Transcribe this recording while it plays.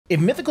If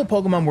mythical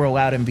Pokemon were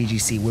allowed in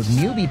VGC, would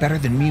Mew be better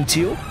than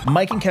Mewtwo?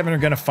 Mike and Kevin are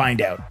gonna find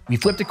out. We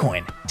flipped a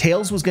coin.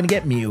 Tails was gonna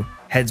get Mew,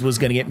 Heads was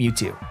gonna get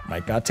Mewtwo.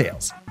 Mike got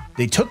Tails.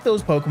 They took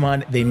those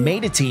Pokemon, they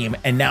made a team,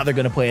 and now they're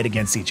gonna play it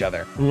against each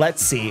other.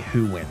 Let's see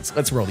who wins.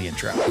 Let's roll the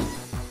intro.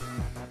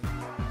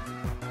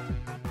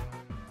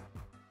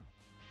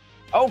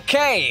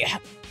 Okay,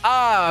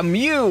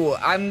 Mew.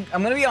 I'm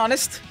gonna be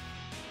honest.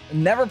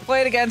 Never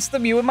played against the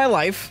Mew in my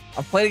life.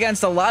 I've played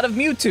against a lot of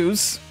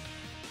Mewtwo's.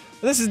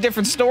 This is a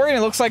different story, and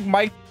it looks like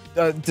Mike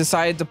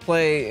decided to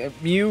play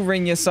Mew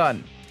Rinja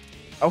Sun.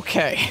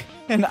 Okay,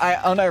 and I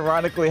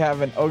unironically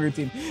have an Ogre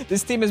team.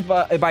 This team is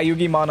by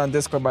xyugimon on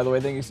Discord, by the way.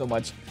 Thank you so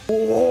much.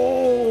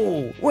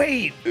 Whoa!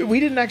 Wait,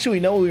 we didn't actually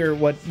know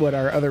what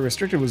our other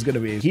restrictor was going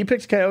to be. He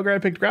picked Kyogre, I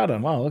picked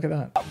Groudon. Wow, look at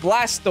that.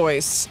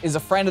 Blastoise is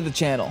a friend of the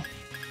channel.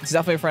 It's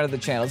definitely a friend of the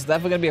channel. It's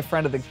definitely going to be a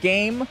friend of the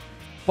game,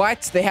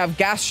 but they have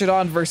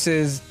Gastrodon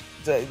versus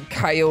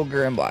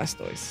Kyogre and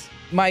Blastoise.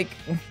 Mike.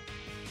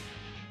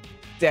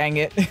 Dang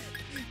it.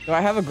 Do I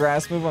have a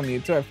grass move on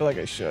Mewtwo? I feel like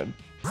I should.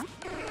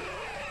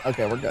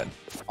 Okay, we're good.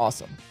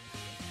 Awesome.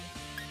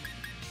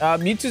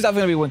 Mewtwo's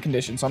definitely gonna be win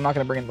condition, so I'm not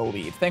gonna bring in the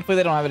lead. Thankfully,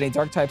 they don't have any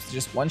dark types to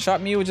just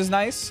one-shot Mew, which is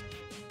nice.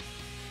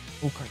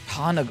 Ooh,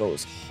 Kartana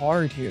goes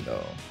hard here,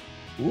 though.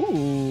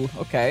 Ooh,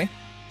 okay.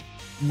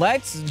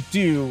 Let's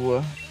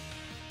do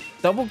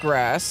double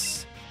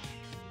grass,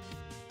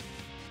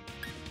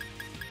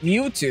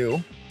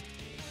 Mewtwo,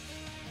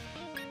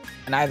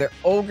 and either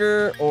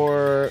Ogre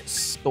or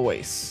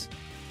Stoice.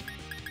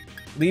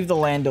 Leave the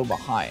Lando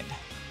behind.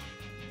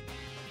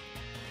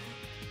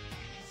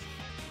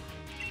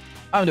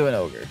 I'm doing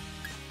Ogre.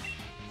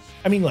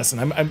 I mean,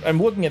 listen,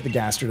 I'm looking at the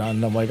Gastrodon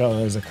and I'm like, oh,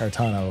 there's a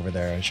Kartana over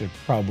there. I should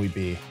probably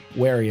be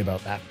wary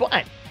about that.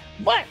 But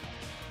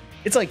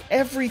it's like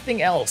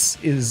everything else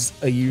is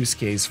a use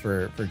case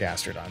for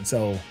Gastrodon.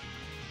 So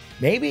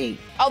maybe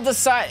I'll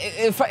decide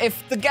if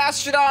the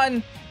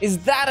Gastrodon is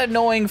that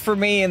annoying for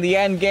me in the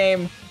end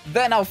game,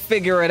 then I'll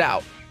figure it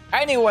out.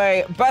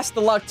 Anyway, best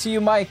of luck to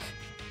you, Mike,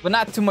 but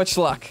not too much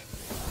luck.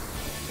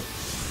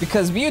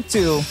 Because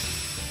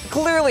Mewtwo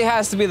clearly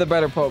has to be the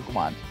better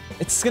Pokemon.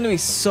 It's gonna be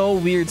so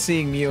weird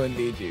seeing Mew in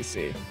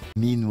VGC.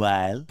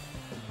 Meanwhile,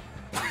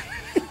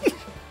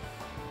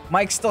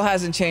 Mike still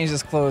hasn't changed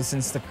his clothes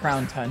since the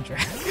Crown Tundra.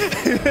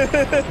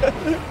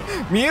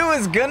 Mew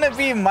is gonna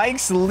be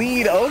Mike's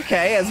lead,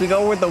 okay, as we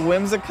go with the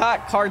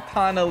Whimsicott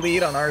Kartana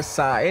lead on our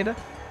side.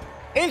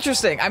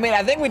 Interesting. I mean,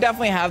 I think we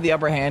definitely have the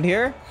upper hand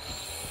here.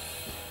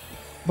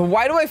 But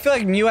why do I feel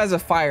like Mew has a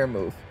fire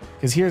move?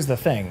 Because here's the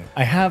thing.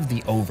 I have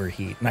the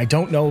Overheat, and I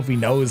don't know if he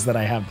knows that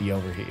I have the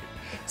Overheat.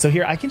 So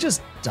here, I can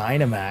just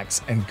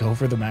Dynamax and go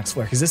for the Max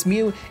Flare, because this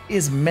Mew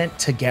is meant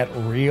to get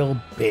real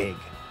big.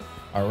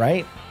 All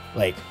right?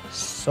 Like,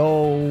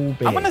 so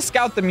big. I'm going to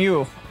scout the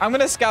Mew. I'm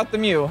going to scout the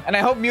Mew, and I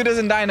hope Mew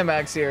doesn't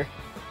Dynamax here.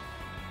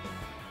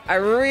 I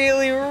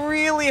really,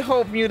 really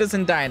hope Mew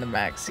doesn't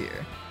Dynamax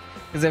here.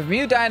 Because if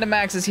Mew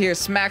Dynamax is here,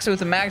 smacks it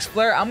with a Max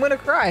Flare, I'm going to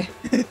cry.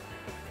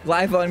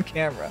 Live on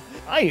camera.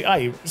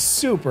 I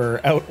super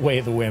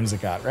outweigh the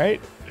Whimsicott,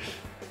 right?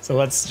 So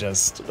let's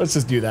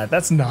just do that.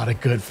 That's not a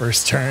good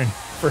first turn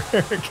for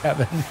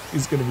Kevin.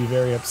 He's gonna be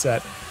very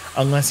upset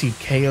unless he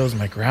KOs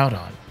my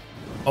Groudon.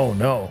 Oh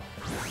no.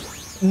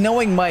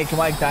 Knowing Mike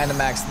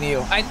Dynamax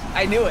Mew.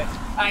 I knew it.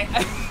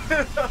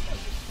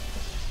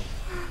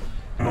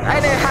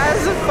 And it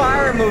has a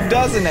fire move,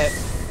 doesn't it?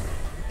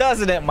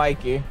 Doesn't it,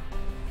 Mikey?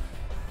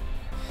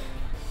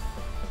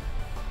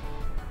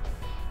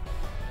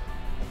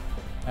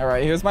 All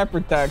right, here's my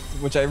Protect,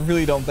 which I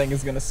really don't think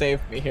is gonna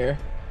save me here.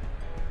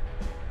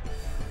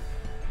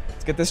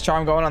 Let's get this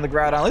Charm going on the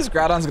Groudon. At least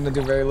Groudon's gonna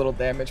do very little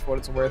damage for what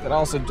it's worth. It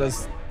also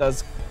just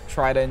does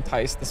try to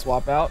entice the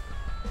swap out.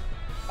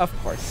 Of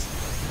course.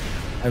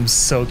 I'm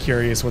so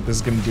curious what this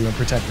is gonna do in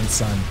Protecting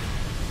Sun.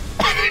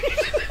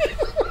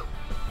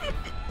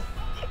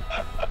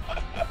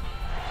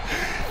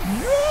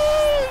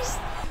 Yes!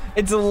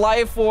 It's a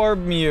Life Orb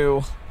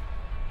Mew.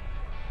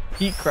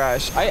 Heat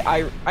Crash.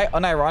 I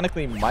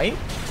unironically might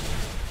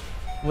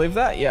believe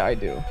that. Yeah, I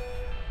do.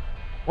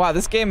 Wow,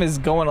 this game is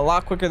going a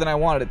lot quicker than I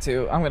wanted it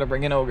to. I'm gonna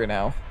bring in Ogre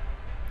now.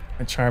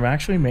 My Charm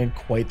actually made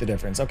quite the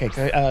difference. Okay,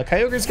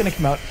 Kyogre's gonna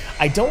come out.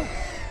 I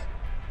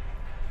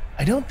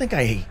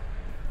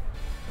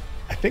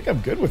think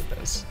I'm good with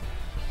this.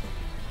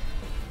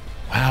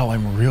 Wow,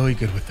 I'm really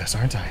good with this,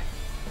 aren't I?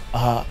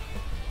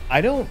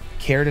 I don't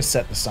care to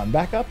set the Sun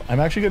back up. I'm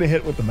actually gonna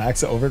hit with the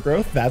Max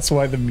Overgrowth. That's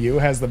why the Mew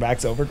has the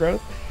Max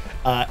Overgrowth.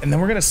 And then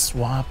we're gonna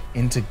swap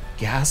into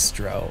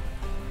Gastro.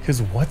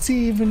 Because what's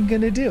he even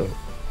gonna do?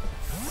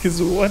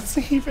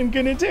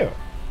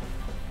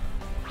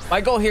 My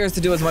goal here is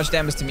to do as much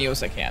damage to Mew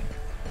as I can.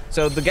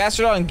 So the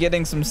Gastrodon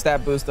getting some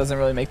stat boost doesn't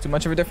really make too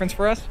much of a difference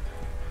for us.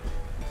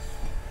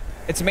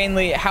 It's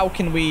mainly how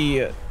can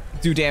we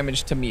do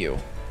damage to Mew.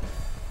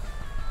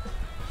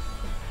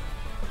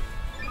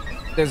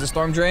 There's a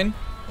Storm Drain.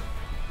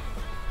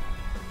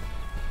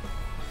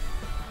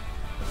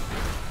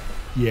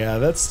 Yeah,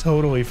 that's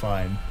totally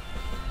fine.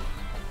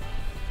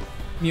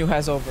 Mew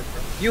has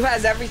Overgrowth. Mew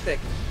has everything.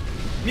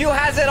 Mew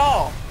has it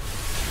all.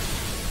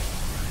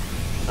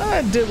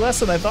 It did less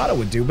than I thought it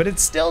would do, but it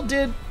still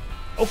did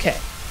okay,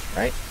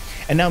 right?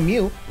 And now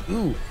Mew,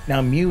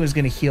 now Mew is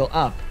gonna heal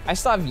up. I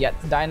still have yet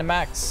to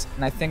Dynamax,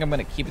 and I think I'm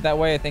gonna keep it that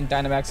way. I think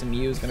Dynamax and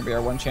Mew is gonna be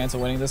our one chance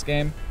of winning this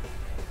game.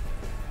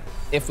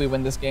 If we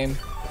win this game,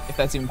 if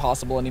that's even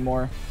possible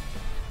anymore.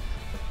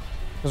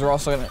 Because we're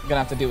also gonna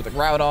have to deal with the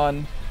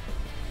Groudon.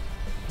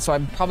 So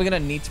I'm probably gonna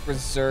need to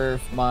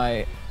preserve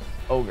my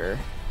Ogre.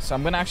 So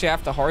I'm gonna actually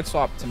have to hard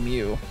swap to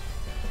Mew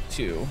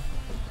too.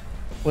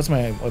 What's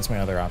my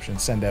other option?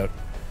 Send out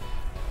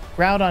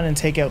Groudon and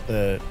take out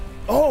the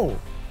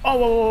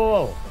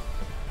whoa.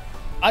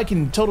 I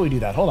can totally do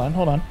that. Hold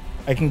on.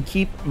 I can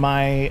keep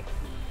my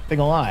thing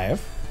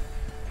alive.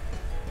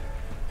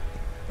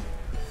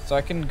 So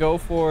I can go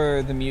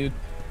for the Mew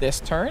this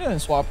turn and then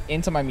swap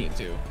into my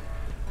Mewtwo.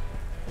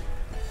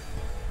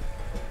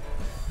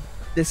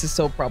 This is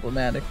so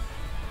problematic.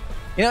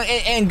 You know,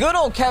 in good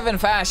old Kevin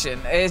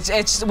fashion,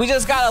 it's we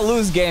just gotta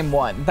lose game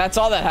one. That's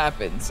all that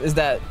happens, is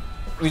that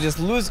we just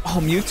lose. Oh,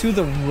 Mewtwo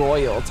the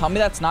Royal. Tell me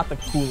that's not the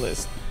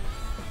coolest.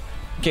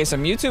 Okay, so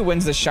Mewtwo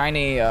wins the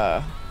shiny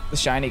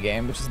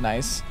game, which is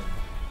nice.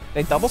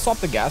 They double swap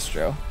the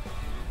Gastro.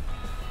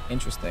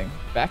 Interesting.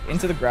 Back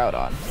into the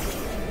Groudon.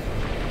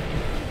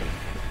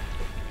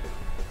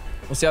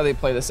 We'll see how they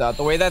play this out.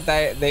 The way that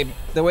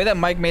the way that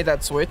Mike made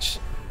that switch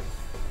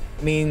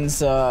means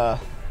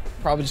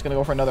probably just gonna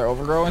go for another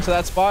Overgrow into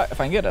that spot.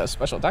 If I can get a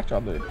special attack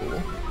drop, that'd be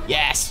cool.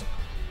 Yes.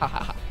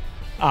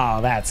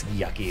 Oh, that's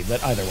yucky.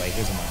 But either way,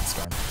 here's a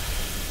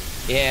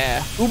Mindstorm.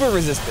 Yeah, uber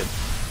resisted.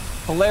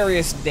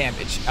 Hilarious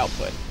damage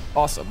output.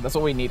 Awesome. That's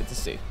what we needed to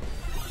see.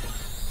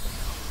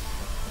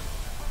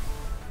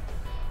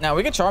 Now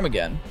we can Charm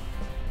again.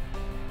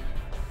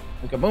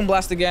 We can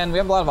Moonblast again. We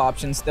have a lot of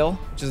options still,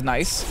 which is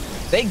nice.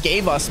 They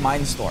gave us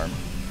Mindstorm.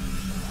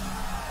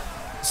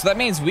 So that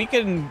means we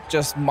can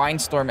just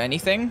Mindstorm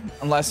anything,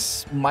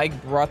 unless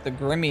Mike brought the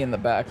Grimmy in the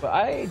back.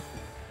 But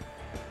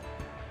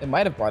it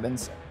might have brought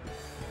Insect.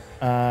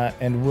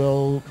 And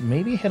we'll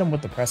maybe hit him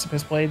with the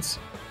Precipice Blades.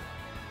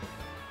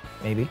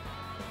 Maybe.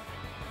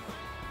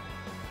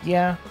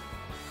 Yeah.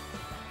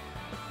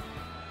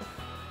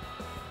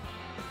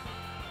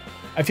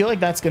 I feel like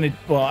that's gonna,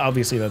 well,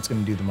 obviously that's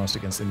gonna do the most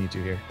against the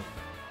Mewtwo here.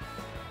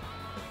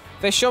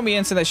 They show me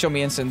Instant, they show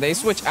me Instant. They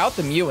switch out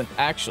the Mew, and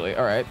actually,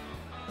 all right.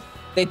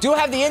 They do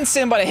have the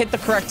Instant, but I hit the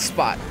correct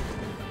spot.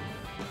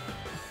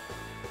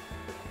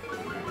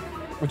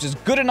 Which is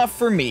good enough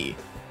for me.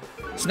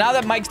 So now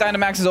that Mike's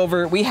Dynamax is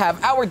over, we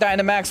have our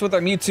Dynamax with our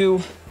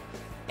Mewtwo.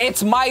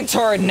 It's my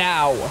turn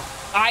now.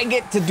 I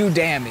get to do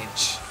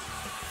damage.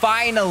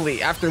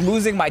 Finally, after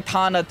losing my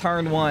Tana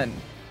turn 1.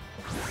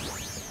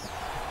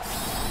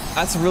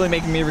 That's really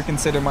making me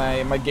reconsider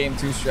my game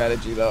 2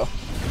 strategy, though.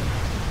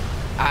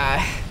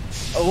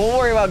 We'll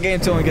worry about game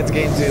 2 when we get to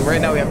game 2.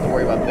 Right now, we have to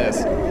worry about this.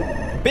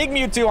 Big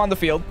Mewtwo on the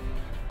field.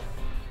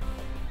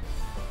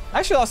 I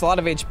actually lost a lot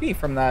of HP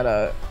from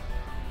that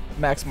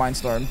Max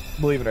Mindstorm,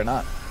 believe it or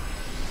not.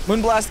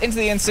 Moonblast into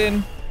the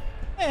Instant.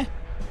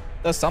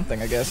 Does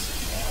something, I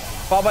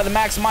guess. Followed by the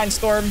Max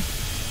Mindstorm.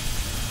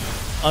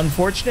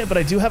 Unfortunate, but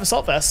I do have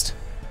Assault Vest.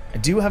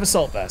 That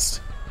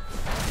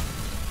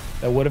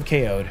would have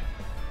KO'd.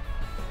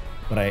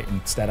 But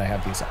instead I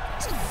have the Assault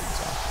Vest. So.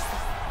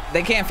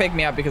 They can't fake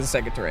me out because of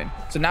Second Terrain.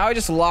 So now I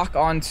just lock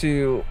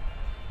onto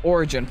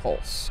Origin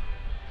Pulse.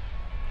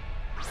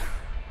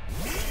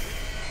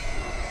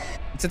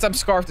 And since I'm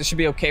Scarfed, it should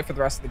be okay for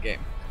the rest of the game.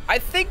 I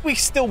think we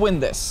still win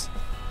this.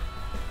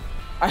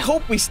 I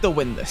hope we still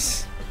win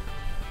this.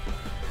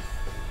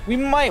 We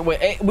might win.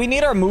 We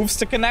need our moves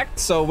to connect,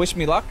 so wish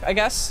me luck, I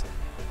guess.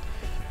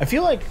 I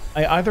feel like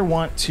I either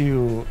want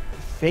to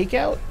fake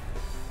out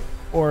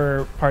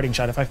or Parting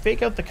Shot. If I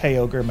fake out the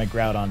Kyogre, my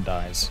Groudon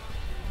dies.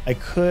 I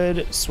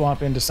could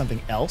swap into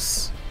something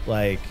else,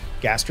 like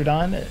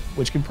Gastrodon,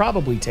 which can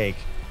probably take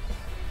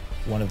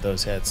one of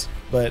those hits.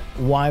 But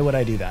why would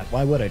I do that?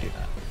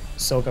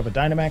 Soak up a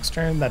Dynamax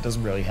turn? That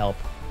doesn't really help.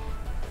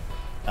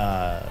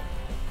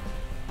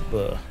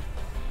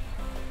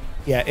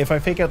 Yeah, if I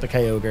fake out the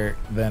Kyogre,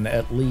 then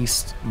at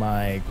least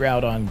my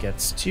Groudon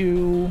gets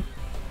 2.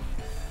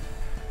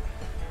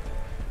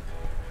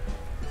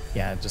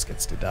 Yeah, it just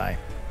gets to die.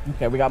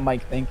 Okay, we got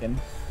Mike thinking.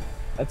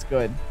 That's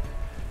good.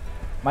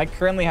 Mike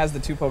currently has the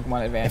 2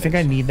 Pokemon advantage. I think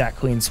I need that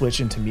clean switch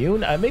into Mew.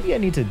 Maybe I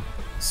need to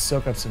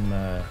soak up some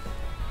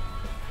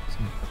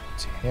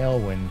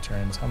Tailwind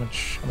turns. How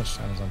much time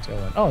is on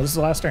Tailwind? Oh, this is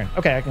the last turn.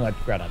 Okay, I can let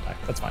Groudon die.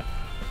 That's fine.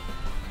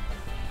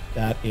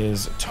 That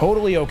is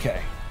totally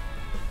okay.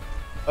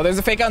 Oh, there's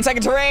a fake out in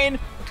Second Terrain.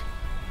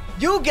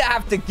 You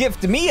have to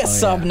gift me a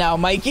sub now,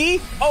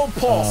 Mikey. Oh,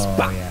 Pulse.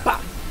 Bah, yeah.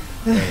 bah.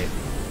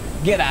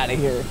 Get out of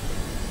here.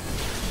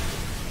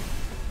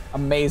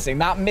 Amazing.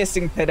 Not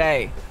missing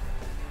today.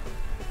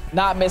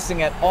 Not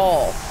missing at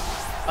all.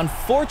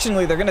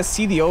 Unfortunately, they're going to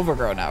see the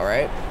Overgrow now,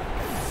 right?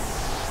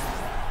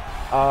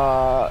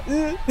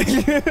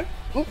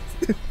 Oops.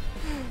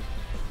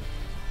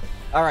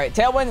 All right.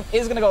 Tailwind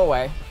is going to go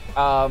away.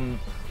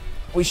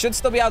 We should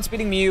still be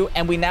outspeeding Mew,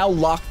 and we now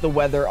lock the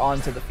weather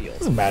onto the field.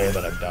 Doesn't matter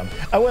that I'm dumb.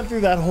 I went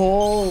through that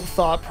whole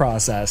thought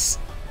process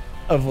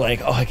of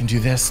like, oh, I can do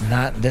this,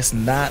 not this,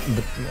 not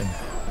the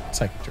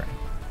Psychic Drain.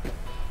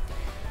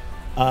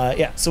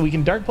 Yeah, so we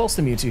can Dark Pulse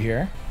the Mewtwo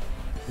here.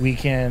 We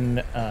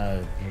can,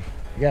 I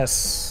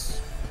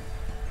guess,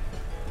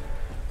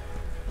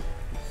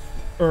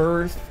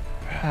 Earth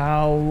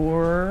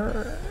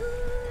Power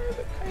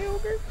the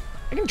Kyogre.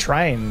 I can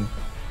try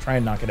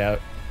and knock it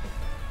out.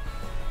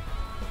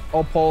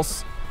 Oh,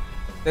 Pulse.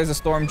 There's a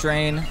Storm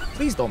Drain.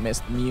 Please don't miss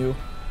the Mew.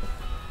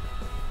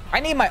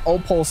 I need my O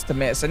Pulse to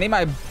miss. I need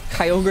my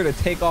Kyogre to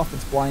take off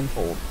its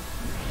blindfold.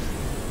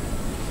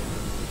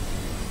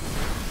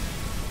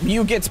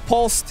 Mew gets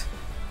pulsed.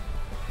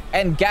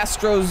 And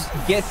Gastros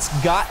gets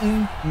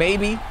gotten,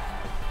 maybe.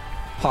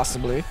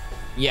 Possibly.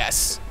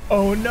 Yes.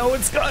 Oh no,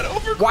 it's got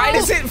overgrowth. Why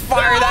does it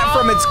fire that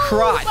from its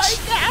crotch?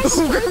 My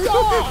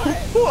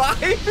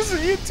Why does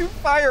Mewtwo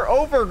fire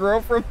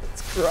overgrowth from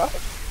its crotch?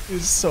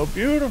 He's so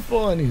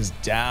beautiful and he's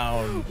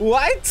down.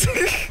 What?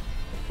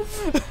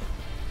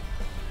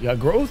 Yeah,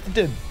 growth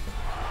did.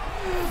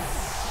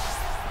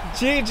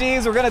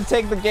 GG's, we're gonna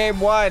take the game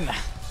 1.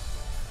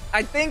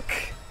 I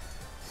think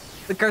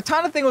the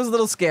Kartana thing was a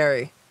little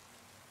scary,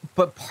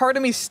 but part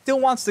of me still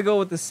wants to go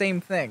with the same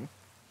thing.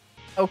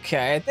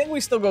 Okay, I think we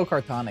still go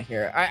Kartana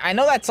here. I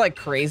know that's like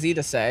crazy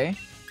to say,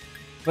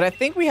 but I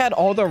think we had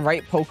all the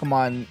right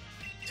Pokemon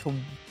to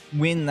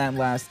win that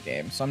last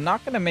game, so I'm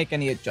not gonna make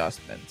any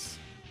adjustments.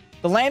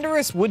 The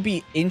Landorus would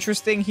be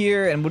interesting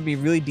here and would be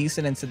really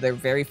decent into their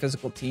very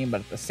physical team, but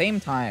at the same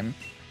time,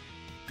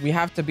 we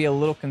have to be a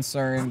little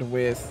concerned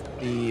with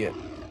the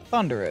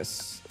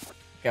Thundurus.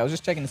 Okay, I was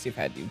just checking to see if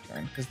I had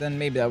U-turn, because then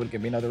maybe that would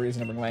give me another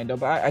reason to bring Lando,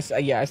 but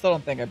yeah, I still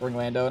don't think I bring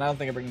Lando, and I don't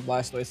think I bring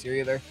Blastoise here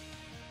either.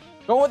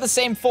 Going with the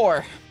same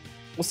 4.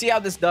 We'll see how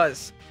this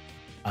does.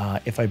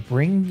 If I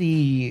bring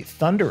the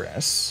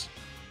Thundurus,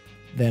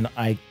 then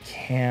I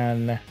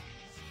can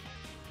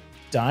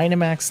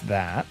Dynamax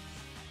that.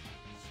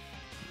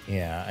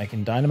 Yeah, I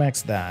can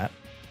Dynamax that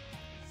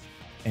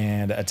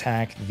and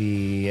attack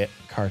the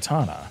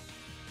Kartana.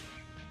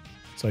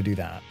 So I do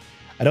that.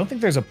 I don't think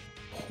there's a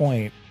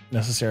point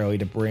necessarily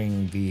to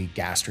bring the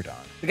Gastrodon.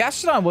 The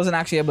Gastrodon wasn't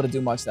actually able to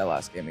do much that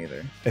last game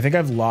either. I think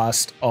I've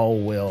lost all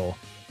will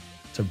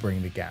to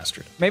bring the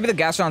Gastrodon. Maybe the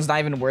Gastrodon's not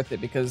even worth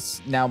it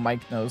because now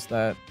Mike knows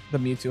that the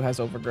Mewtwo has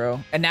Overgrow.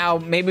 And now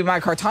maybe my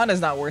Kartana is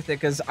not worth it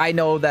because I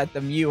know that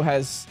the Mew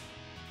has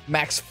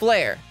Max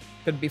Flare.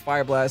 Could be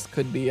Fire Blast,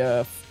 could be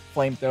a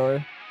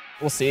Flamethrower.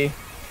 We'll see.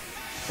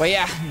 But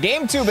yeah,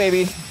 game 2,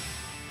 baby.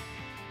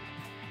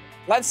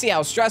 Let's see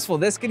how stressful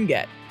this can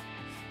get.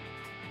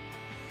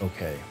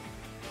 Okay.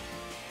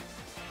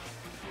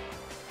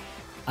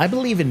 I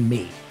believe in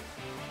me.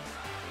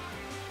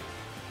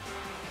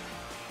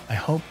 I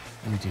hope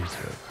we do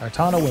too.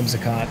 Kartana,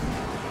 Whimsicott.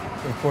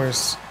 Of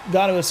course,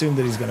 gotta assume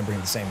that he's gonna bring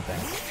the same thing.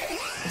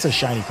 It's a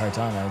shiny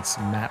Kartana. It's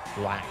matte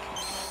black.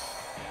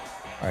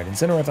 All right,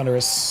 Incineroar,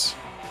 Thundurus.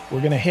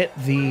 We're gonna hit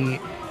the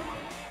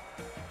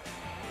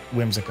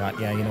Whimsicott.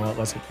 Yeah, you know what?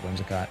 Let's hit the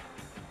Whimsicott.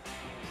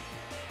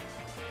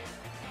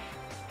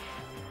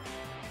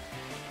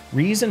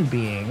 Reason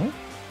being,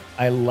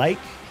 I like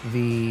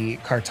the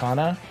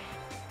Kartana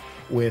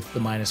with the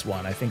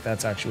 -1. I think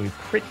that's actually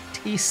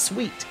pretty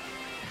sweet.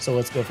 So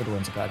let's go for the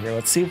Whimsicott here.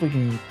 Let's see if we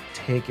can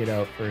take it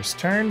out first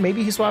turn.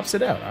 Maybe he swaps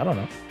it out. I don't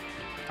know.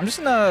 I'm just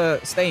gonna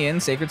stay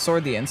in, Sacred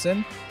Sword the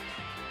Incin.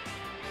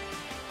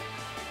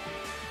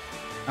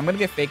 I'm gonna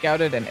get Fake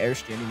Outed and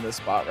Airstreaming this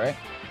spot, right?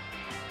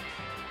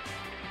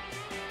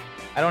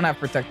 I don't have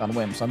Protect on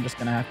Whim, so I'm just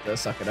gonna have to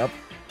suck it up.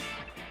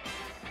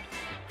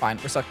 Fine,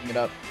 we're sucking it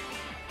up.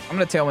 I'm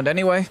gonna Tailwind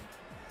anyway.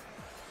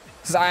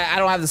 Because I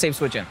don't have the safe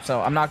switch in,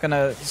 so I'm not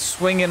gonna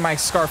swing in my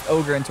Scarfed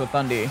Ogre into a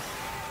Thundy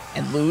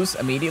and lose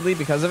immediately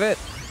because of it.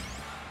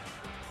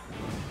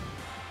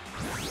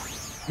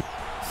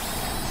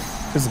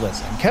 Because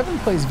listen, Kevin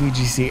plays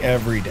VGC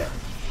every day,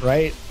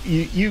 right?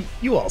 You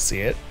all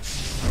see it.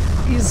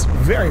 He's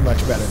very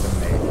much better than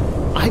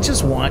me. I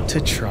just want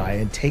to try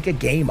and take a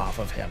game off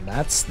of him.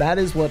 That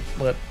is what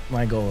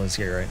my goal is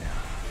here right now.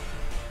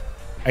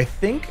 I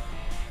think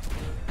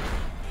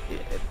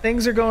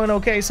things are going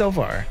okay so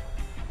far.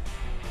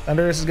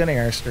 Thundurus is gonna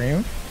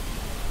Airstream.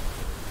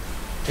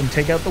 Can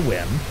take out the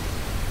Whim.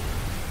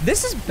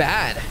 This is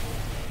bad.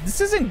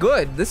 This isn't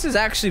good. This is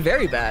actually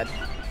very bad.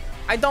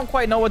 I don't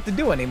quite know what to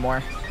do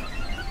anymore.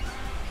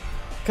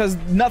 Because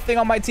nothing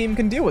on my team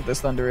can deal with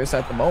this Thundurus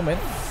at the moment.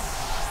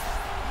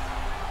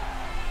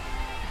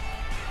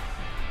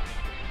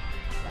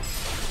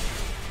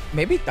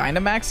 Maybe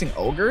Dynamaxing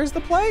Ogre is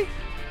the play?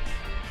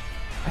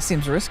 That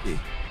seems risky.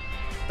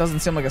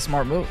 Doesn't seem like a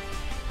smart move.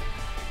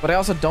 But I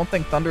also don't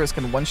think Thundurus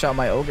can one-shot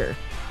my Ogre.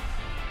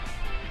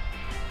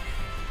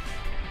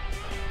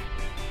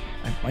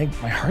 My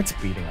heart's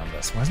beating on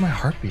this. Why is my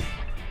heart beating?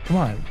 Come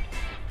on.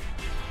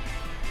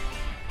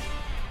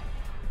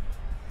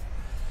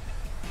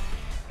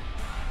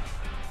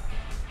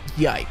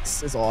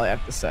 Yikes, is all I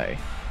have to say.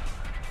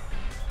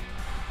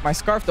 My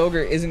Scarfed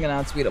Ogre isn't going to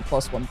outspeed a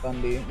 +1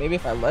 Thundy. Maybe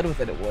if I led with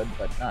it, it would,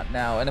 but not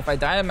now. And if I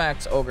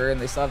Dynamax Ogre and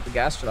they still have the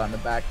Gastrodon in the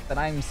back, then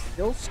I'm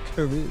still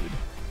screwed.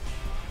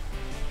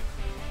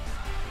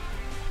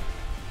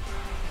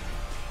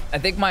 I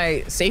think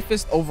my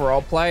safest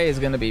overall play is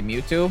going to be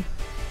Mewtwo.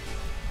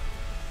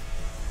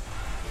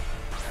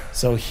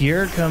 So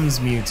here comes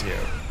Mewtwo.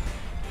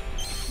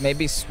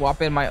 Maybe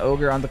swap in my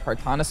Ogre on the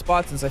Kartana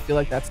spot, since I feel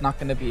like that's not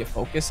going to be a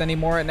focus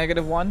anymore at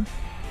 -1.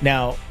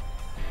 Now,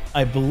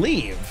 I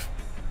believe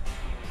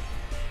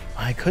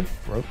I could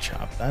Throat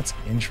Chop. That's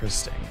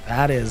interesting.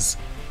 That is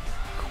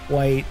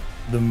quite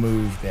the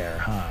move there,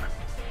 huh?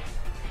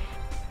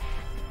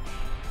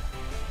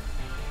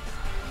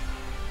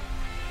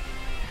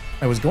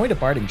 I was going to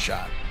Parting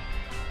Shot.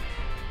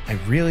 I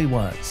really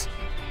was.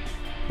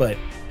 But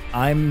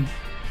I don't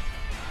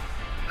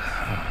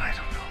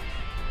know.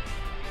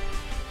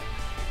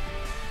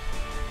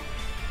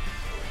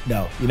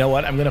 No, you know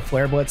what? I'm going to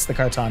Flare Blitz the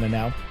Kartana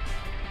now.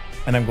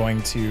 And I'm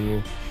going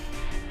to...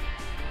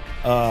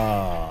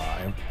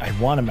 I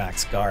want to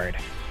max guard.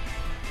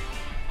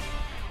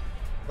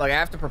 Like, I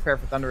have to prepare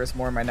for Thundurus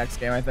more in my next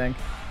game, I think.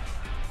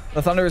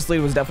 The Thundurus lead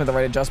was definitely the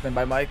right adjustment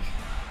by Mike.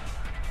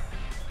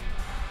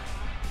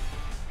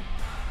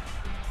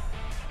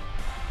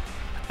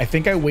 I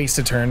think I waste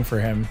a turn for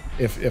him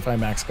if I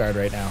max guard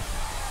right now.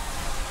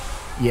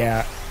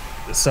 Yeah.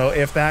 So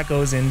if that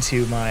goes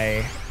into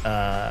my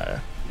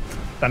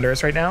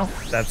Thundurus right now,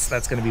 that's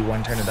going to be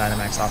one turn of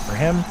Dynamax off for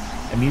him.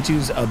 And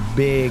Mewtwo's a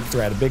big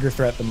threat, a bigger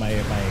threat than my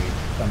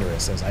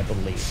Thundurus is, I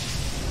believe.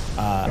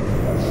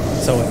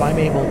 So if I'm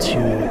able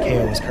to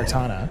KO his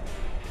Kartana,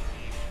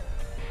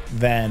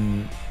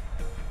 then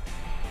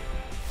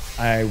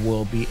I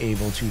will be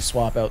able to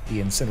swap out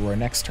the Incineroar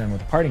next turn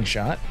with a Parting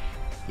Shot.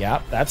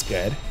 Yeah, that's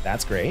good.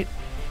 That's great.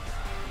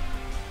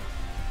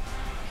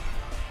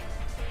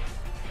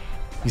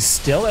 He's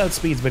still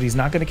outspeeds, but he's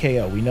not going to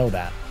KO. We know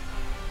that.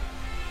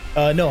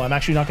 No, I'm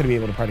actually not going to be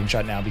able to Parting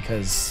Shot now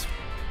because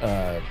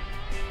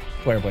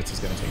Flare Blitz is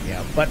going to take me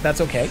out. But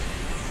that's okay.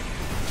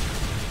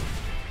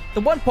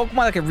 The one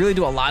Pokemon that can really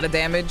do a lot of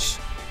damage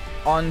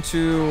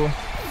onto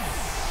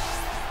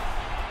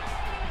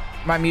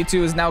my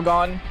Mewtwo is now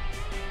gone.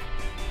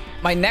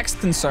 My next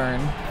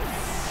concern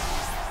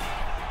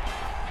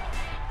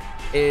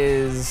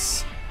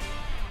is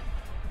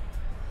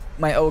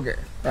my Ogre,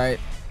 right?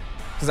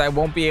 Because I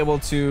won't be able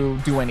to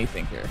do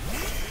anything here.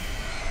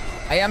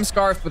 I am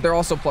Scarfed, but they're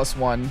also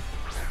 +1.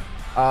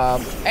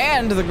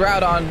 And the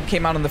Groudon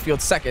came out on the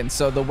field second,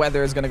 so the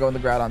weather is going to go in the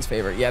Groudon's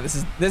favor. Yeah,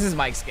 this is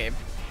Mike's game.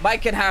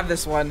 Mike can have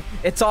this one.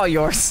 It's all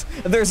yours.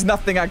 There's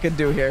nothing I could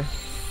do here.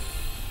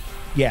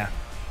 Yeah.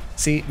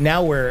 See,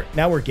 now we're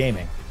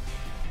gaming.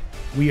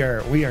 We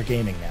are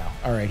gaming now.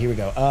 All right, here we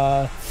go.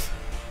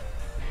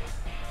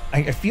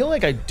 I feel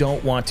like I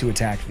don't want to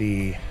attack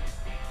the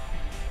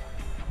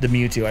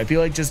Mewtwo. I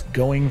feel like just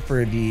going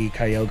for the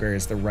Kyogre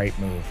is the right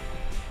move.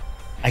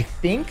 I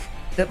think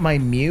that my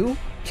Mew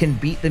can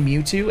beat the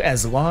Mewtwo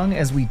as long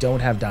as we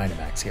don't have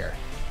Dynamax here,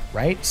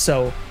 right?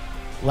 So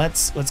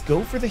let's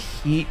go for the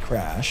Heat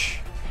Crash.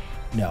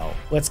 No,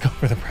 let's go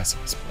for the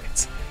Precipice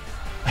Blades.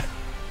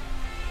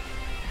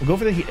 We'll go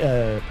for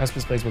the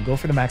Precipice Blades. We'll go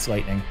for the Max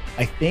Lightning.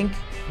 I think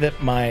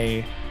that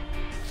my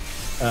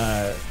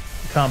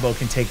combo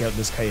can take out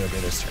this Kyogre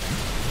this turn.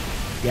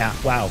 Yeah,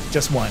 wow,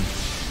 just one.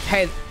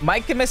 Hey,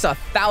 Mike can miss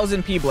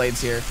 1,000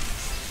 P-Blades here.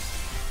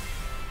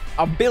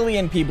 1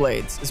 billion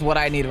P-Blades is what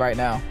I need right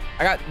now.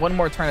 I got one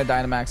more turn of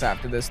Dynamax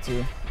after this,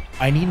 too.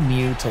 I need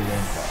Mew to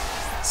Limbo.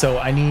 So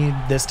I need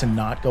this to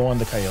not go on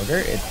the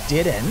Kyogre. It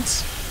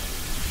didn't.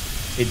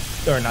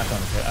 Or not go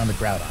on the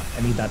Groudon.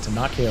 I need that to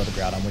not KO the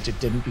Groudon, which it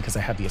didn't because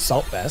I had the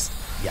Assault Vest.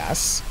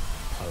 Yes.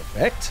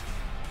 Perfect.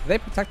 Did they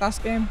protect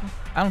last game?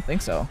 I don't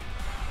think so.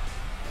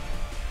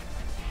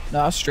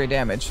 No, that's straight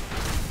damage.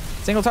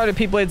 Single target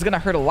P-Blade is going to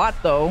hurt a lot,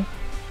 though.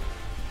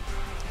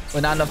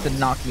 But not enough to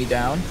knock me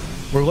down.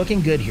 We're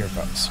looking good here,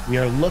 folks. We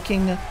are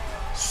looking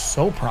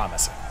so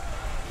promising.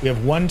 We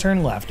have one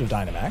turn left of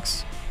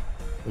Dynamax,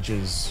 which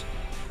is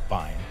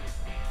fine.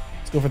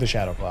 Let's go for the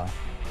Shadow Claw.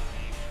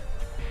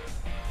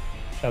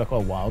 Shadow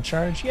Claw Wild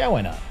Charge? Yeah,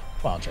 why not?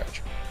 Wild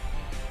Charge.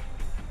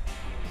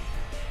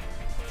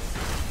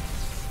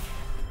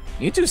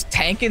 Mewtwo's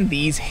tanking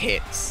these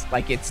hits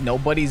like it's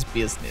nobody's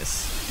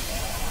business.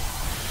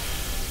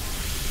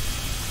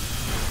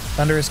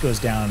 Thundurus goes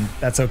down.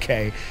 That's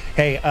okay.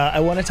 Hey, I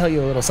want to tell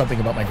you a little something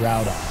about my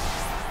Groudon.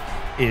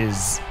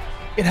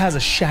 It has a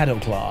Shadow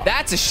Claw.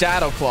 That's a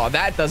Shadow Claw.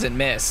 That doesn't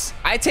miss.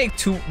 I take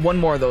one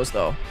more of those,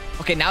 though.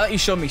 Okay, now that you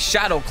showed me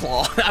Shadow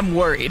Claw, I'm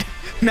worried.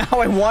 Now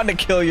I want to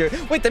kill your...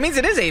 Wait, that means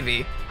it is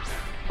AV.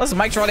 Listen,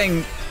 Mike's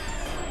running...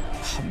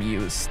 Oh,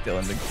 Mew is still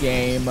in the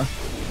game. I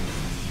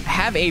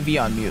have AV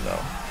on Mew, though.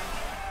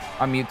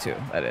 On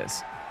Mewtwo, that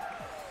is.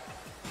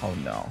 Oh,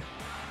 no.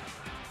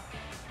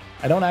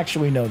 I don't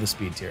actually know the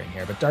speed tiering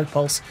here, but Dark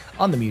Pulse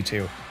on the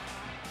Mewtwo.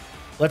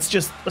 Let's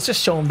just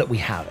show him that we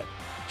have it.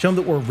 Show him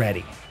that we're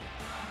ready.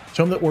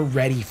 Show him that we're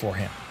ready for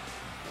him.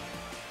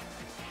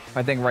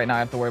 I think right now I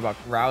have to worry about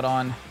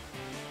Groudon.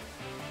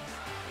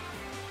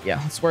 Yeah,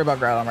 let's worry about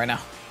Groudon right now.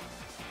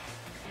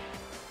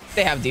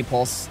 They have Deep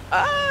Pulse.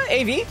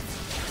 AV.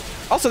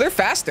 Also, they're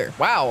faster.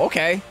 Wow,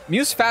 okay.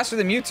 Mew's faster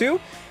than Mewtwo?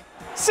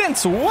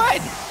 Since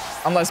when?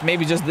 Unless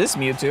maybe just this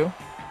Mewtwo.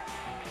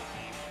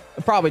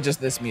 Probably just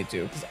this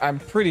Mewtwo, because I'm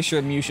pretty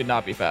sure Mew should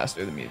not be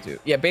faster than Mewtwo.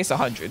 Yeah, base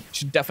 100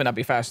 should definitely not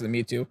be faster than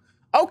Mewtwo.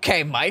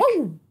 Okay, Mike.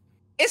 Woo!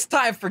 It's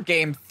time for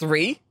game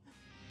 3.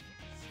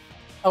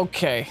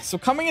 Okay, so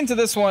coming into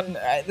this one,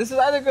 this is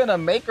either going to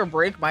make or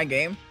break my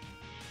game.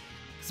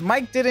 So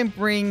Mike didn't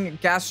bring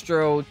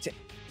Gastro to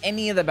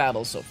any of the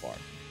battles so far.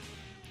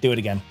 Do it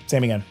again.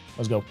 Same again.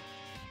 Let's go.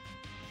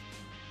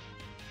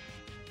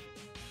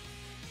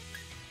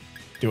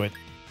 Do it.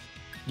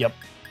 Yep.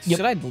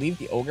 Should I leave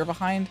the Ogre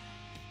behind?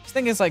 The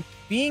thing is, like,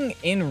 being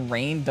in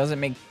rain doesn't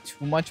make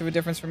too much of a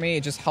difference for me.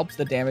 It just helps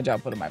the damage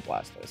output of my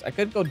Blastoise. I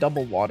could go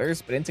double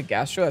waters, but into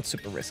Gastro, that's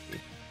super risky.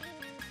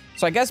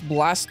 So I guess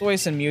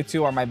Blastoise and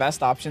Mewtwo are my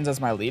best options as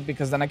my lead,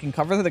 because then I can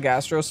cover the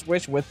Gastro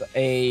switch with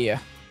a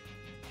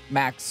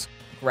max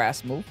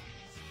grass move.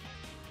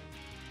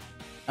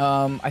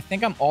 I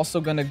think I'm also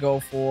going to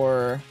go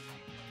for...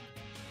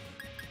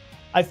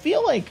 I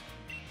feel like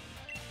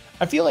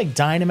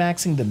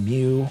Dynamaxing the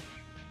Mew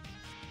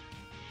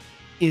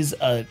is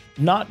a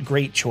not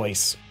great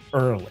choice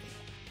early.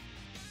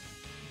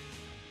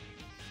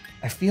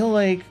 I feel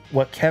like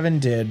what Kevin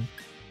did,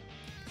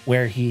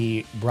 where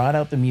he brought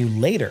out the Mew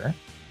later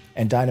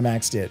and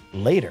Dynamaxed it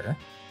later,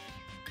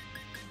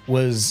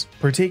 was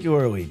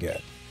particularly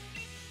good.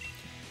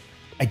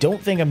 I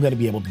don't think I'm going to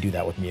be able to do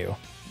that with Mew,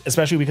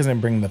 especially because I'm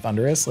bringing the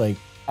Thundurus. Like,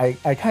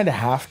 I kind of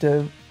have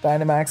to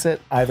Dynamax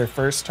it either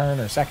first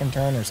turn or second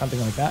turn or something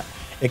like that.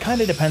 It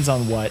kind of depends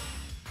on what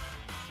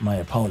my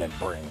opponent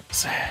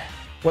brings.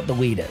 What the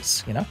lead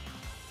is, you know?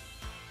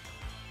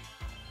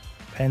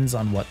 Depends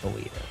on what the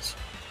lead is.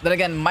 Then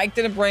again, Mike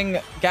didn't bring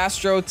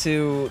Gastro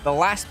to the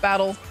last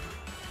battle.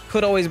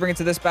 Could always bring it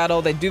to this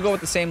battle. They do go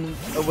with the same,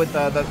 with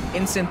the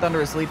instant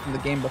Thundurus lead from the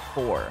game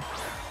before.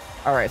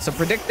 All right, so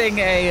predicting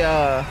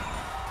a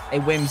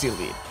Whimsy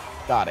lead.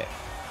 Got it.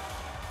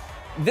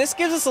 This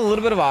gives us a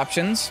little bit of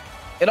options.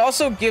 It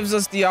also gives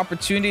us the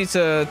opportunity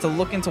to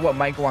look into what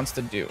Mike wants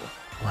to do.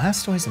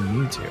 Blastoise and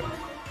Mewtwo.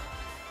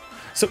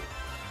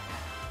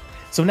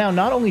 So now,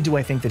 not only do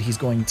I think that he's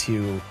going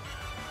to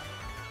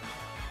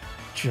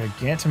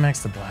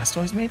Gigantamax the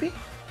Blastoise, maybe?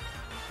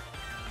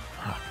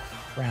 Oh,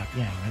 crap.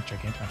 Yeah, he might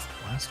Gigantamax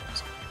the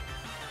Blastoise.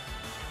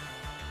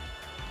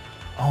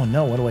 Oh,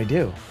 no. What do I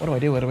do? What do I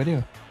do? What do I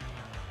do?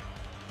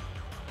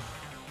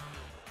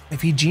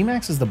 If he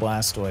G-Maxes the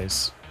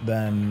Blastoise,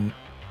 then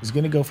he's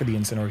going to go for the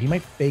Incineroar. He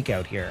might Fake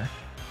Out here.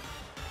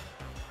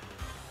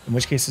 In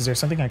which case, is there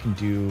something I can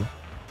do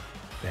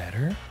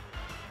better?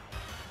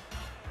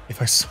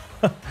 If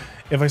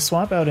I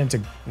swap out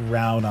into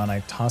Groudon,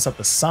 I toss up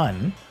the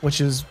Sun, which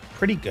is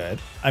pretty good.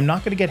 I'm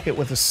not going to get hit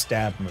with a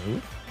stab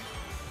move.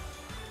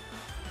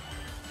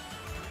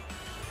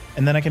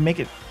 And then I can make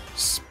it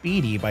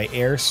speedy by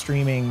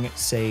airstreaming,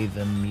 say,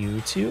 the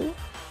Mewtwo,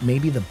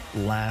 maybe the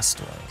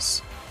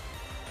Blastoise.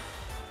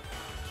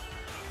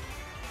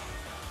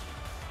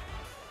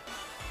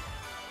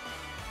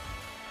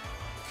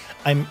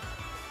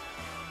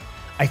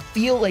 I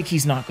feel like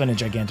he's not going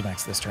to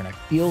Gigantamax this turn. I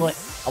feel like...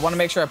 I want to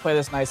make sure I play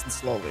this nice and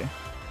slowly.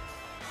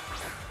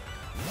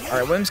 All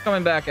right, Whim's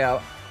coming back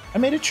out. I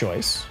made a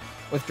choice.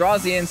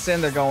 Withdraws the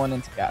instant, they're going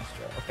into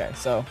Gastro. Okay,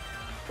 so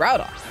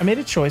Groudon. I made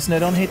a choice, and I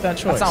don't hate that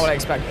choice. That's not what I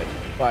expected,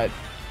 but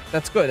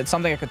that's good. It's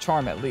something I could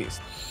charm at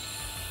least.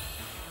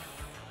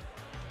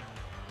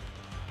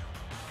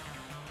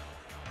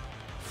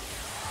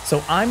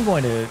 So I'm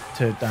going to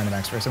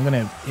Dynamax first. I'm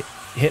going to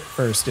hit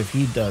first if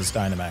he does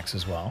Dynamax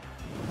as well.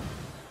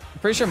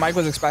 Pretty sure Mike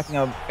was expecting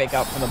a Fake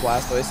Out from the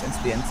Blastoise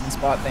into the instant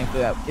spot.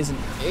 Thankfully, that isn't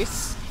the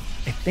case.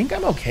 I think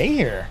I'm okay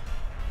here.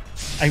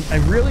 I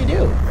really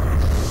do.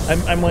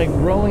 I'm like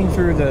rolling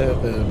through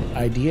the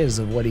ideas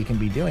of what he can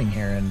be doing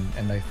here,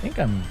 and I think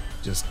I'm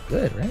just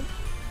good, right?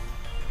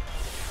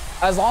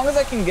 As long as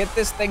I can get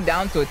this thing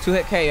down to a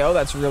 2-hit KO,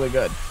 that's really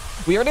good.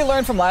 We already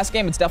learned from last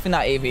game, it's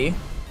definitely not AV,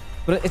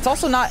 but it's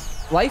also not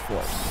Life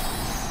Orb.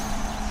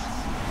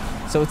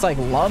 So it's like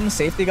Lum,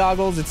 Safety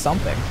Goggles, it's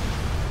something.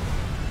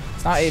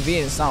 It's not AV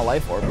and it's not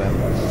Life Orb, then.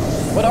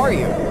 What are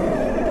you?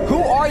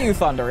 Who are you,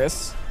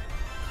 Thundurus?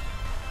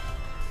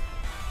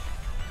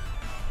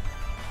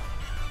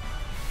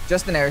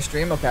 Just an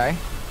Airstream, okay.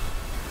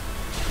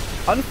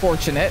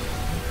 Unfortunate,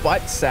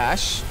 but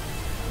Sash.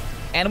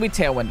 And we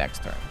Tailwind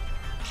next turn.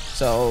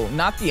 So,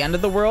 not the end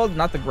of the world,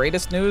 not the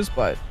greatest news,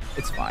 but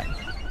it's fine.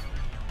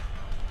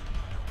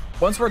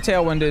 Once we're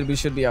Tailwinded, we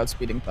should be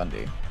outspeeding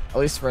Thundy. At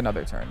least for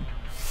another turn.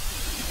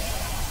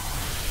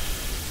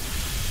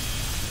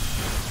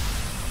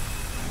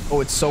 Oh,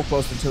 it's so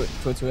close to a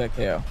 2-hit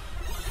KO.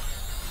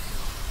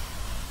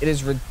 It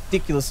is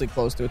ridiculously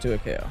close to a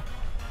 2-hit KO.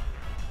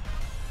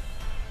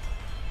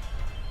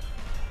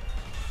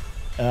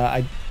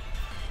 I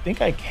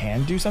think I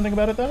can do something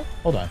about it, though.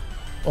 Hold on.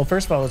 Well,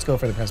 first of all, let's go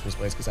for the Precipice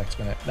Blaze, because that's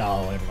gonna...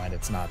 No, never mind.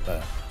 It's not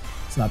the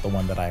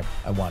one that I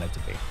want it to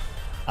be.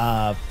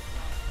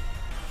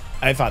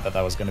 I thought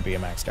that was going to be a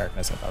Max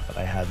Darkness. I thought that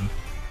I had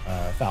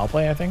Foul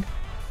Play, I think.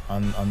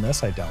 On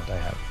this, I don't.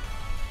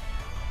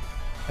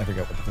 I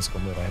forget what the physical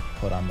move I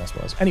put on this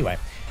was. Anyway,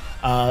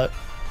 I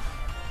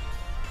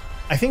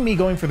think me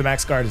going for the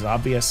Max Guard is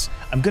obvious.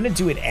 I'm going to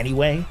do it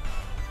anyway.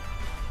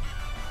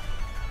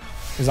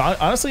 Because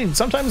honestly,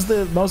 sometimes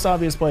the most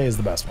obvious play is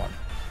the best one.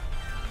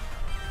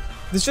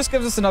 This just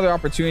gives us another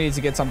opportunity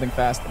to get something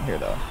fast in here,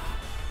 though.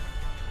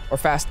 Or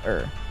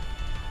faster.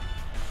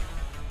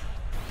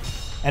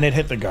 And it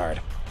hit the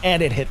guard.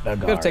 And it hit the guard.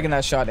 Could have taken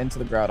that shot into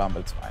the Groudon, but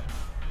it's fine.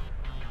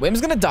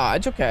 Whim's gonna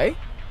dodge. Okay.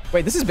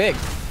 Wait, this is big.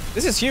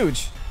 This is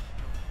huge.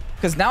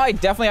 Because now I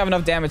definitely have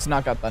enough damage to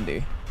knock out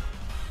Thundy.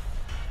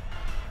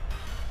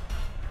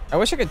 I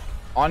wish I could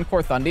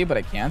Encore Thundy, but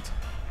I can't.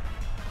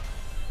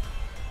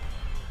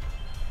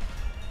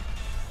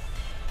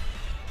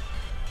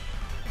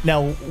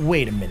 Now,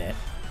 wait a minute.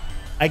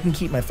 I can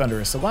keep my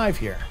Thunderous alive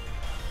here.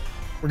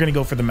 We're going to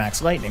go for the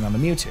Max Lightning on the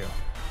Mewtwo.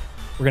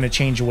 We're going to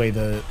change away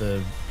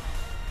the...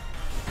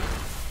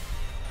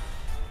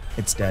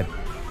 It's dead.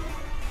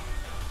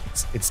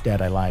 It's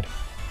dead, I lied.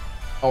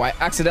 Oh, I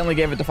accidentally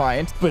gave it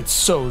Defiant. But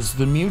so's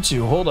the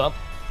Mewtwo. Hold up.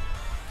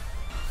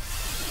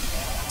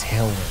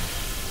 Tailwind.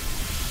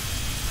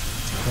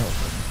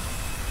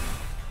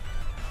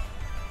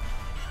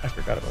 I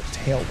forgot about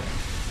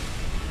Tailwind.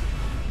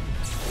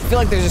 I feel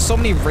like there's just so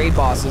many raid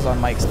bosses on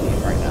Mike's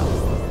team right now.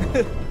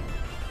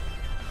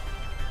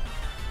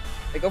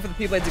 They go for the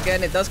P-Blades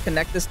again. It does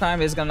connect this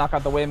time. It is going to knock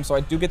out the Whim, so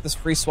I do get this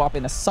free swap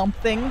into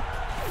something.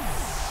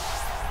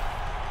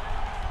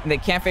 And they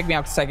can't fake me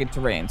out to Psychic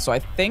Terrain. So I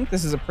think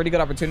this is a pretty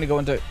good opportunity to go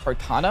into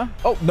Kartana.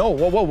 Oh, no.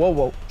 Whoa, whoa, whoa,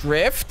 whoa.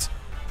 Drift.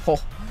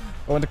 Oh,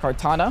 go into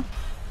Kartana.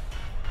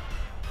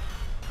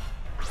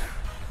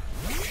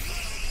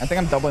 I think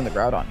I'm doubling the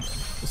Groudon.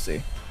 We'll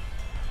see.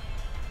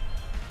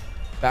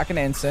 Back in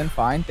Instant.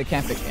 Fine. They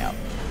can't fake me out.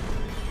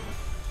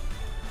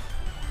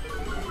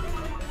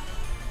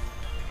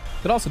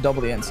 Could also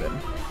double the Instant.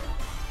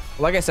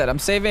 Like I said, I'm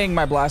saving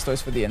my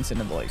Blastoise for the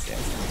Instant in the late game.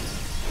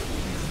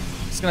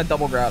 Just going to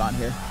double Groudon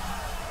here.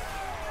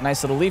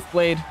 Nice little Leaf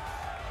Blade.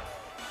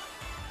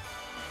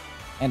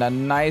 And a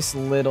nice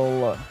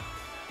little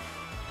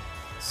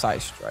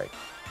Side Strike.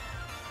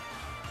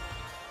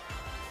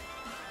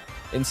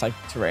 In Psychic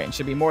Terrain.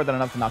 Should be more than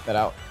enough to knock that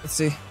out. Let's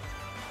see.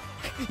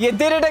 You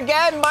did it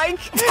again,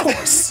 Mike! Of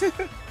course!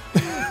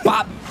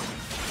 Bop!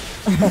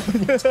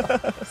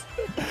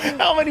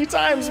 How many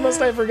times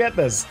must I forget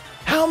this?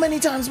 How many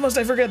times must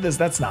I forget this?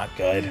 That's not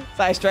good.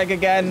 Side Strike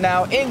again,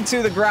 now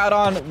into the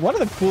Groudon. One of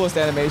the coolest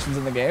animations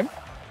in the game.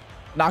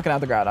 Knocking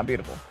out the Groudon,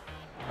 beautiful.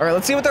 All right,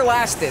 let's see what their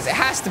last is. It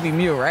has to be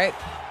Mew, right?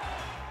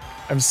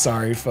 I'm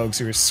sorry, folks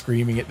who are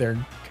screaming at their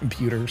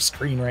computer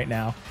screen right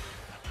now.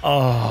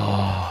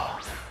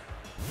 Oh,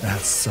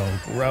 that's so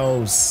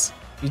gross.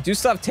 You do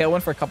still have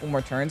Tailwind for a couple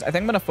more turns. I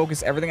think I'm going to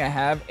focus everything I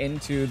have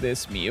into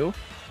this Mew.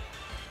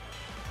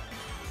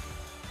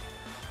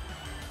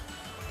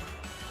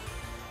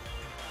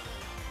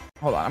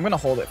 Hold on, I'm going to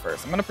hold it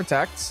first. I'm going to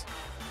protect.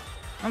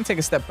 I'm going to take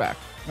a step back.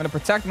 I'm going to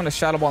protect. I'm going to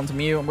Shadow Ball into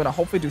Mew. I'm going to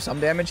hopefully do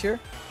some damage here.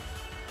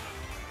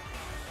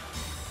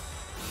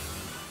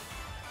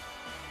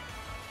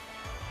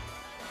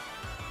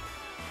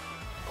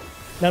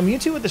 Now,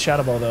 Mewtwo with the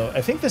Shadow Ball, though,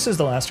 I think this is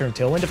the last turn of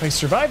Tailwind. If I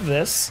survive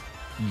this,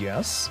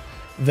 yes,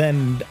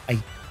 then I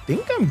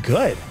think I'm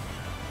good.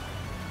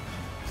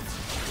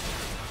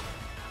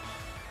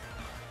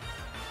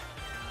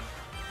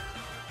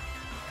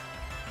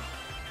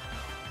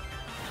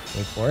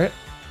 Wait for it.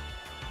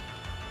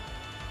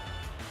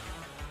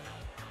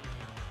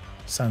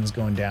 Sun's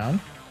going down.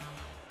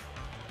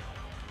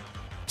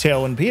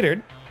 Tailwind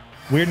petered.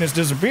 Weirdness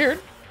disappeared.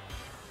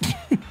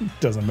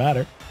 Doesn't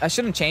matter. That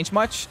shouldn't change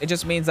much. It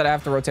just means that I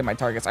have to rotate my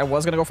targets. I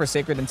was going to go for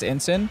Sacred into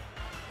Instant.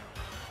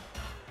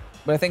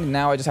 But I think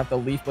now I just have to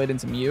Leaf Blade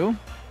into Mew.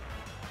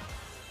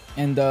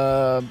 And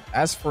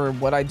as for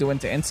what I do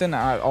into Instant,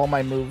 all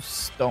my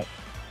moves don't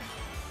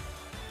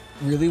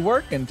really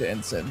work into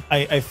Instant.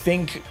 I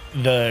think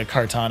the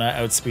Kartana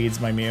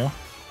outspeeds my Mew.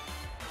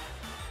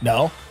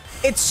 No?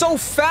 It's so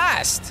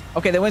fast!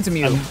 Okay, they went to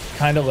Mew. I'm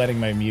kind of letting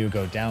my Mew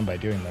go down by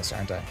doing this,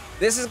 aren't I?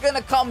 This is going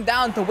to come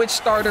down to which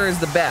starter is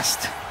the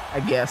best, I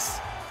guess.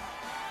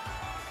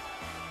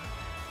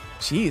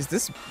 Jeez,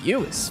 this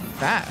Mew is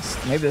fast.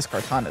 Maybe this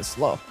Kartana is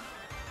slow.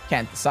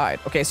 Can't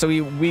decide. Okay, so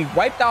we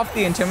wiped off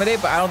the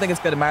Intimidate, but I don't think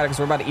it's going to matter because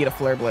we're about to eat a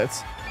Flare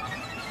Blitz.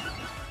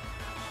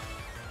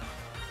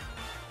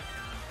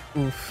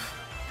 Oof.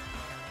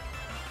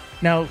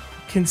 Now,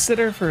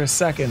 consider for a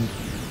second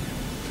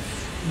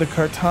the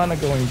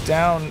Kartana going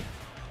down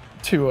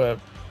to a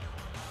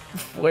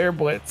Flare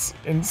Blitz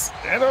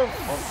instead of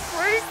a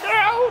Freak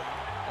Out.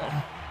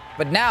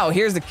 But now,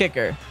 here's the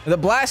kicker. The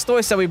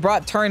Blastoise that we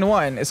brought turn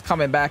 1 is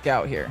coming back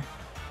out here.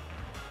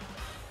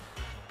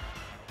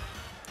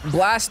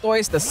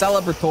 Blastoise, the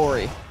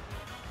Celebratory.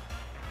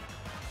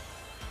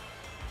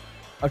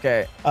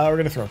 Okay. We're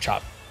going to throw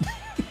Chop.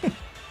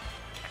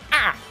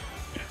 Ah!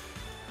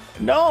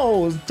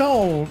 No,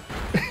 don't.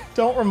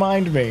 Don't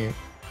remind me.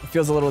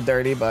 feels a little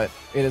dirty, but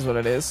it is what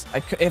it is.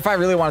 If I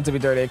really wanted to be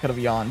dirty, I could have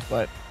yawned,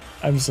 but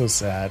I'm so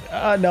sad.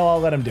 No, I'll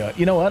let him do it.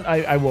 You know what?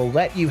 I will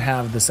let you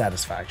have the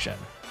satisfaction.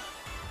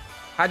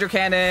 Hydro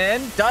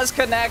Cannon does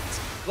connect.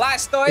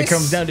 Blastoise. It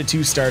comes down to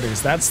 2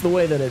 starters. That's the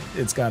way that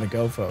it's got to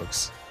go,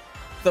 folks.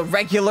 The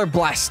regular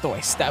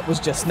Blastoise. That was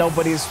just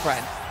nobody's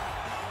friend.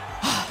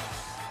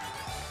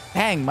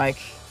 Dang, Mike.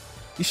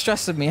 You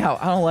stressing me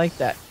out. I don't like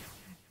that.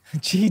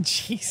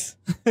 GG's.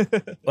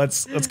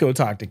 Let's go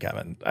talk to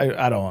Kevin.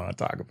 I don't want to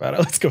talk about it.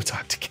 Let's go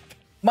talk to Kevin.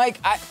 Mike,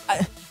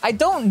 I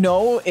don't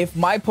know if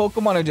my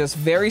Pokemon are just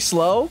very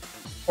slow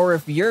or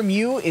if your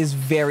Mew is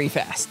very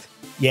fast.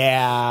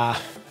 Yeah.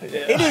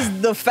 It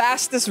is the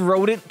fastest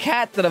rodent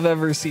cat that I've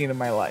ever seen in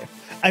my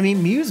life. I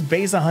mean, Mew's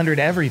base 100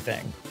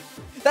 everything.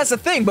 That's the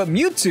thing, but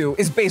Mewtwo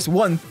is base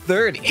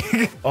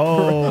 130.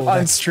 Oh,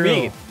 that's speed.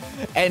 true.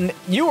 And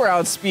you were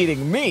outspeeding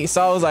me,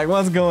 so I was like,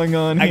 what's going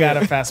on here? I got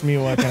a fast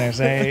Mew, what can I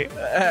say?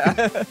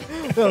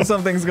 Well,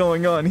 something's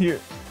going on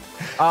here.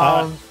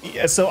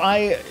 Yeah, so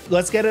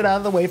let's get it out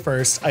of the way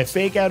first. I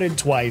fake outed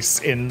twice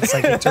in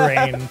Psychic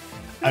Terrain.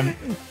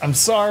 I'm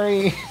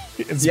sorry.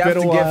 It's been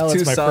a while.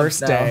 It's my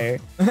first day.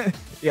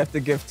 You have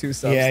to give 2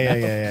 subs.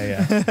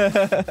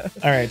 Yeah.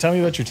 All right, tell me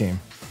about your team.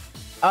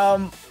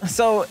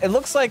 So it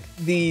looks like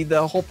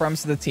the whole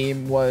premise of the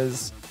team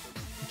was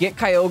get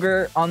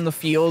Kyogre on the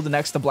field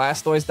next to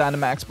Blastoise,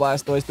 Dynamax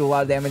Blastoise, do a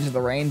lot of damage in the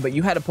rain, but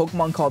you had a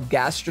Pokemon called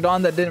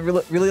Gastrodon that didn't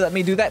really let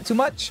me do that too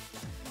much.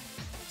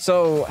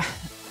 So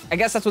I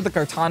guess that's what the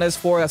Kartana is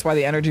for. That's why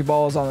the Energy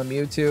Ball is on the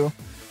Mewtwo.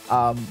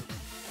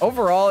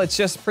 Overall, it's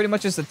just pretty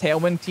much just a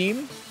Tailwind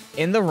team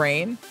in the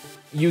rain,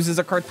 uses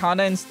a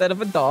Kartana instead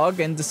of a dog,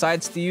 and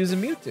decides to use a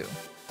Mewtwo.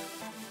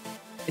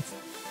 It's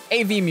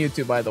AV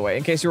Mewtwo, by the way,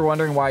 in case you were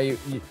wondering why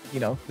you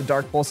know the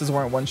Dark Pulses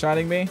weren't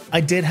one-shotting me. I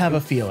did have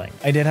a feeling.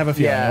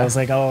 Yeah. I was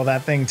like, oh,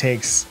 that thing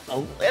takes a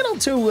little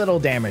too little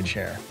damage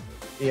here.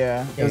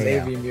 Yeah, it was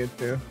AV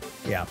Mewtwo.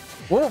 Yeah.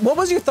 What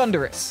was your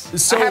Thunderous?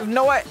 So, I have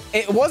no idea.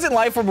 It wasn't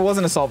Life Orb, it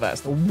wasn't Assault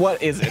Vest.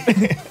 What is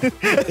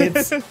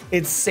it?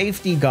 it's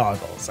safety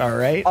goggles, all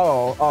right?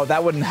 Oh,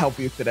 that wouldn't help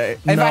you today.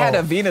 If I had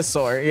a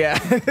Venusaur, yeah.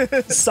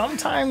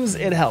 Sometimes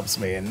it helps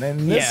me, and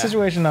in this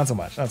situation, not so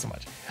much.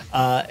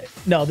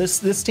 No,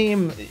 this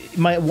team,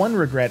 my one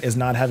regret is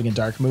not having a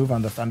dark move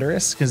on the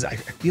Thunderous, because I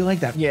feel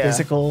like that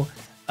physical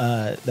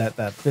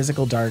that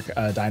physical dark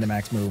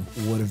Dynamax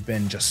move would have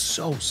been just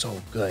so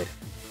good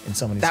in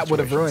so many situations. That would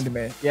have ruined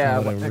me. Yeah,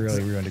 that would have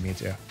really ruined me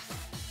too.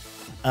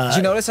 Did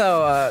you notice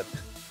how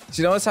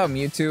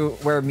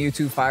Mewtwo, where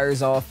Mewtwo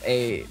fires off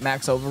a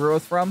Max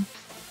Overgrowth from?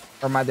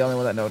 Or am I the only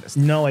one that noticed?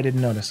 No, I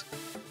didn't notice.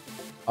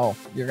 Oh,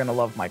 you're gonna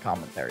love my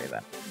commentary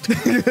then.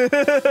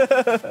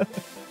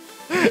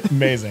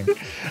 Amazing.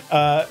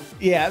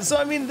 Yeah, so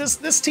I mean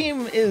this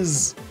team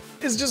is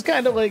just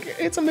kind of like,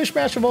 it's a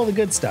mishmash of all the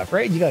good stuff,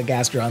 right? You got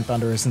Gastrodon,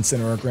 Thundurus,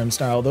 Incineroar,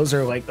 Grimmsnarl. Those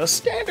are like the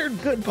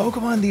standard good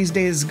Pokemon these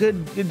days.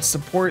 Good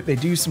support. They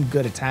do some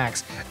good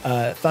attacks.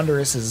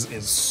 Thundurus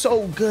is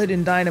so good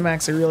in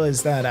Dynamax. I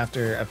realized that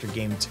after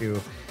game 2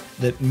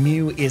 that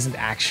Mew isn't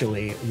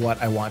actually what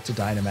I want to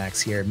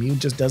Dynamax here. Mew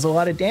just does a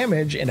lot of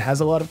damage and has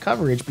a lot of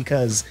coverage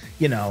because,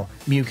 you know,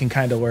 Mew can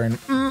kind of learn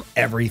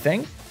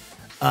everything.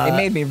 It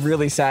made me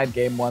really sad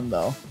game 1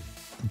 though.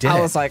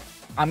 I was like,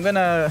 I'm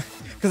gonna,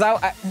 because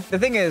the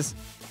thing is,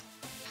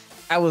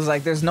 I was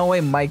like, there's no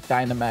way Mike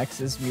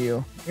Dynamax is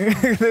Mew.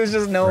 There's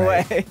just no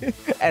way.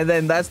 And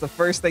then that's the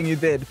first thing you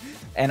did.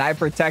 And I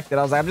protected.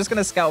 I was like, I'm just going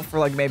to scout for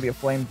like maybe a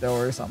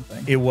flamethrower or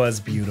something. It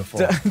was beautiful.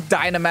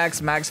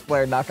 Dynamax, Max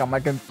Flare, knock out my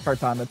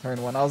Kartana turn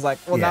 1. I was like,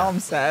 well, now I'm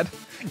sad.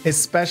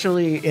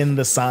 Especially in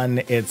the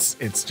sun,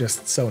 it's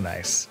just so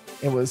nice.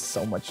 It was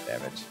so much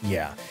damage.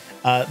 Yeah.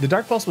 The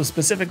Dark Pulse was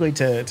specifically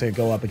to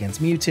go up against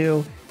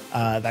Mewtwo.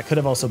 That could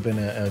have also been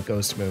a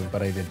ghost move,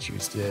 but I did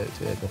choose to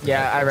go for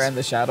Yeah, I ran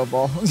the Shadow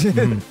Ball.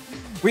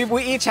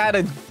 We each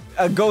had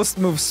a ghost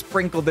move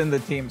sprinkled in the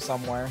team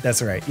somewhere.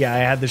 That's right. Yeah, I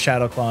had the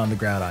Shadow Claw on the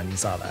Groudon. You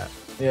saw that.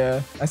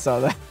 Yeah, I saw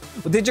that.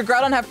 Well, did your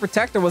Groudon have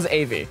Protect or was it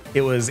AV?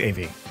 It was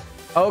AV.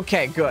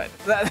 Okay, good.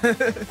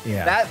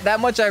 Yeah. That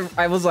much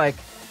I was like,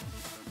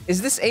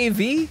 is this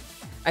AV?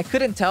 I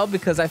couldn't tell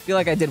because I feel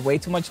like I did way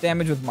too much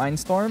damage with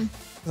Mindstorm.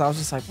 Because I was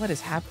just like, what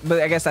is happening?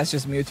 But I guess that's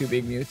just Mewtwo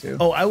being Mewtwo.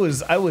 Oh, I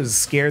was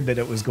scared that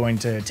it was going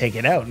to take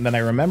it out, and then I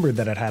remembered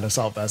that it had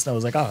Assault Vest, and I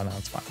was like, oh no,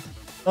 it's fine.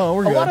 Oh,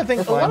 we're good. A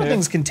lot of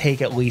things can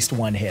take at least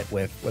one hit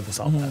with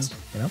Assault Vest,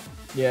 you know?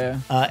 Yeah.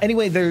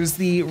 Anyway, there's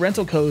the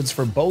rental codes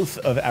for both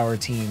of our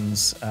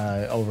teams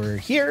over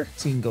here,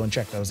 so you can go and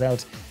check those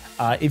out.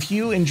 If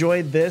you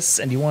enjoyed this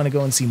and you want to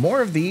go and see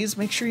more of these,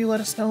 make sure you let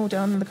us know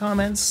down in the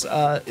comments.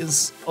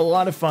 It's a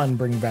lot of fun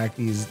bringing back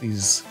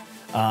these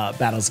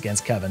battles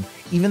against Kevin,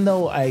 even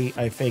though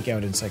I fake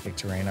out in Psychic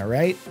Terrain. All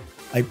right,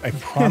 I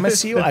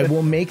promise you, I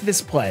will make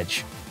this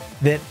pledge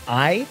that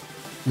I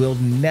will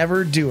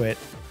never do it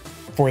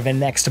for the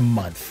next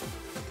month.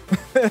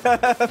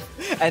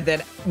 And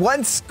then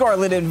once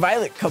Scarlet and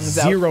Violet comes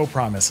out, zero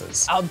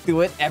promises. I'll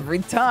do it every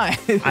time.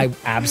 I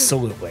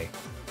absolutely.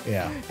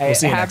 Yeah. Hey,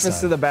 it happens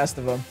to the best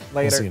of them.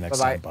 Later. We'll see you next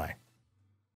time. Bye.